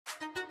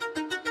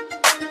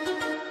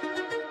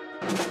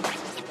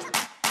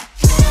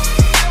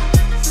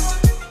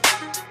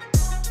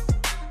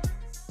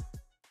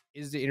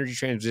Is the energy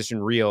transition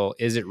real?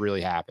 Is it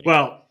really happening?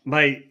 Well, I'm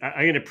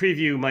going to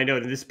preview my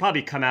note, and this will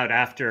probably come out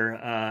after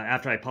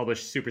I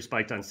publish Super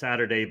Spiked on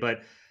Saturday. But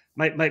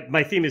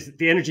my theme is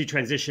the energy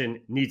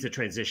transition needs a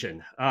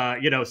transition.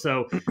 And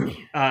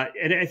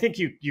I think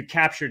you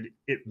captured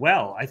it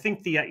well. I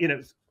think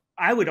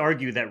I would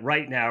argue that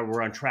right now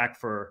we're on track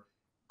for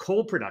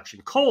coal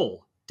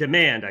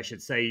demand, I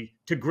should say,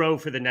 to grow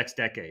for the next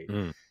decade.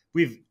 Mm.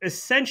 We've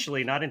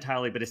essentially, not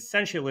entirely, but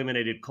essentially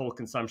eliminated coal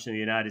consumption in the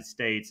United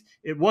States.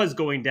 It was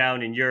going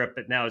down in Europe,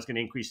 but now it's going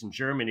to increase in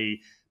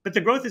Germany. But the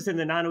growth is in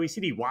the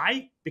non-OECD.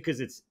 Why? Because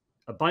it's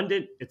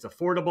abundant, it's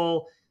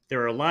affordable.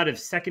 There are a lot of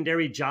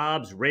secondary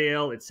jobs,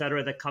 rail, et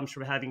cetera, that comes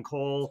from having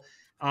coal.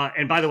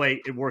 And by the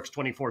way, it works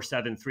 24/7,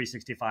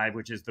 365,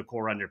 which is the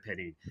core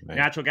underpinning. Right.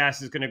 Natural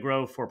gas is going to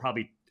grow for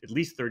probably at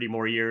least 30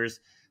 more years.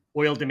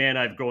 Oil demand,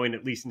 I've growing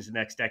at least into the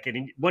next decade.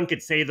 And one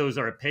could say those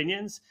are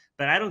opinions,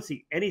 but I don't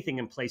see anything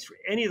in place for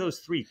any of those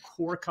three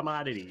core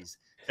commodities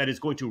that is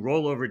going to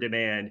roll over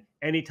demand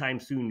anytime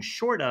soon,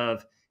 short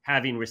of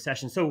having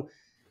recession. So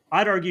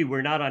I'd argue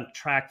we're not on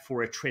track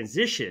for a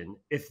transition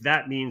if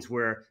that means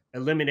we're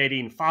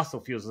eliminating fossil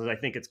fuels, as I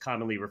think it's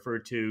commonly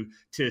referred to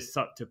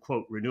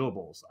quote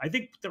renewables. I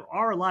think there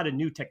are a lot of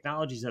new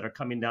technologies that are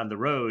coming down the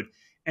road,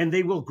 and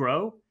they will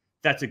grow.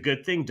 That's a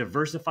good thing.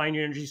 Diversifying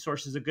your energy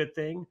source is a good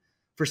thing.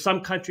 For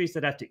some countries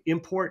that have to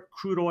import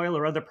crude oil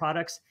or other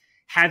products,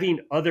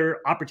 having other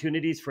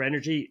opportunities for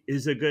energy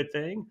is a good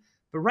thing.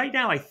 But right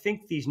now, I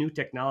think these new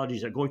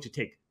technologies are going to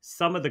take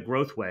some of the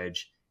growth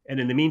wedge. And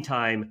in the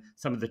meantime,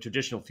 some of the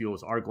traditional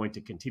fuels are going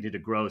to continue to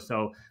grow.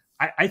 So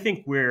I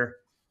think we're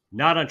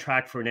not on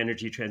track for an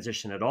energy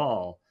transition at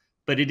all.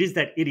 But it is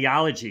that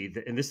ideology,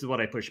 and this is what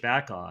I push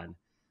back on,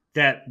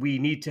 that we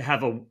need to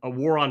have a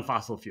war on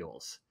fossil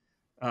fuels.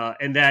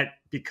 And that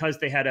because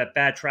they had a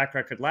bad track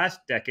record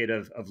last decade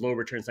of low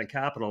returns on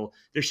capital,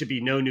 there should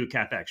be no new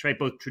CapEx, right?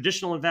 Both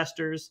traditional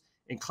investors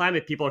and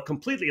climate people are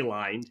completely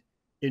aligned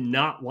in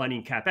not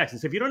wanting CapEx. And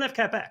so if you don't have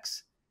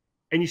CapEx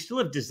and you still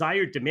have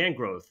desired demand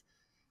growth,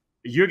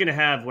 you're going to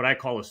have what I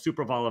call a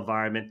super vol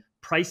environment,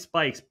 price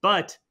spikes,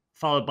 but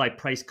followed by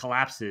price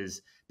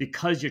collapses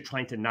because you're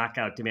trying to knock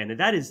out demand. And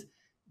that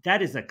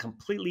is a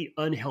completely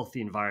unhealthy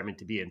environment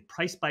to be in.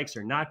 Price spikes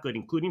are not good,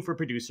 including for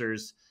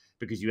producers,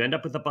 because you end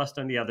up with a bust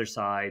on the other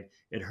side.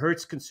 It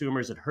hurts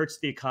consumers, it hurts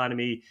the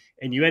economy,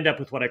 and you end up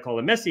with what I call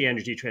a messy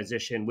energy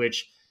transition,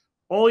 which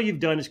all you've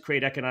done is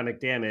create economic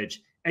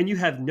damage, and you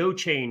have no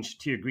change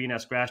to your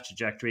greenhouse gas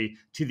trajectory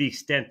to the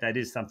extent that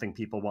is something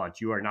people want.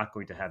 You are not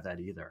going to have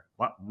that either.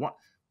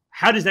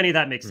 How does any of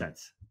that make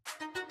sense?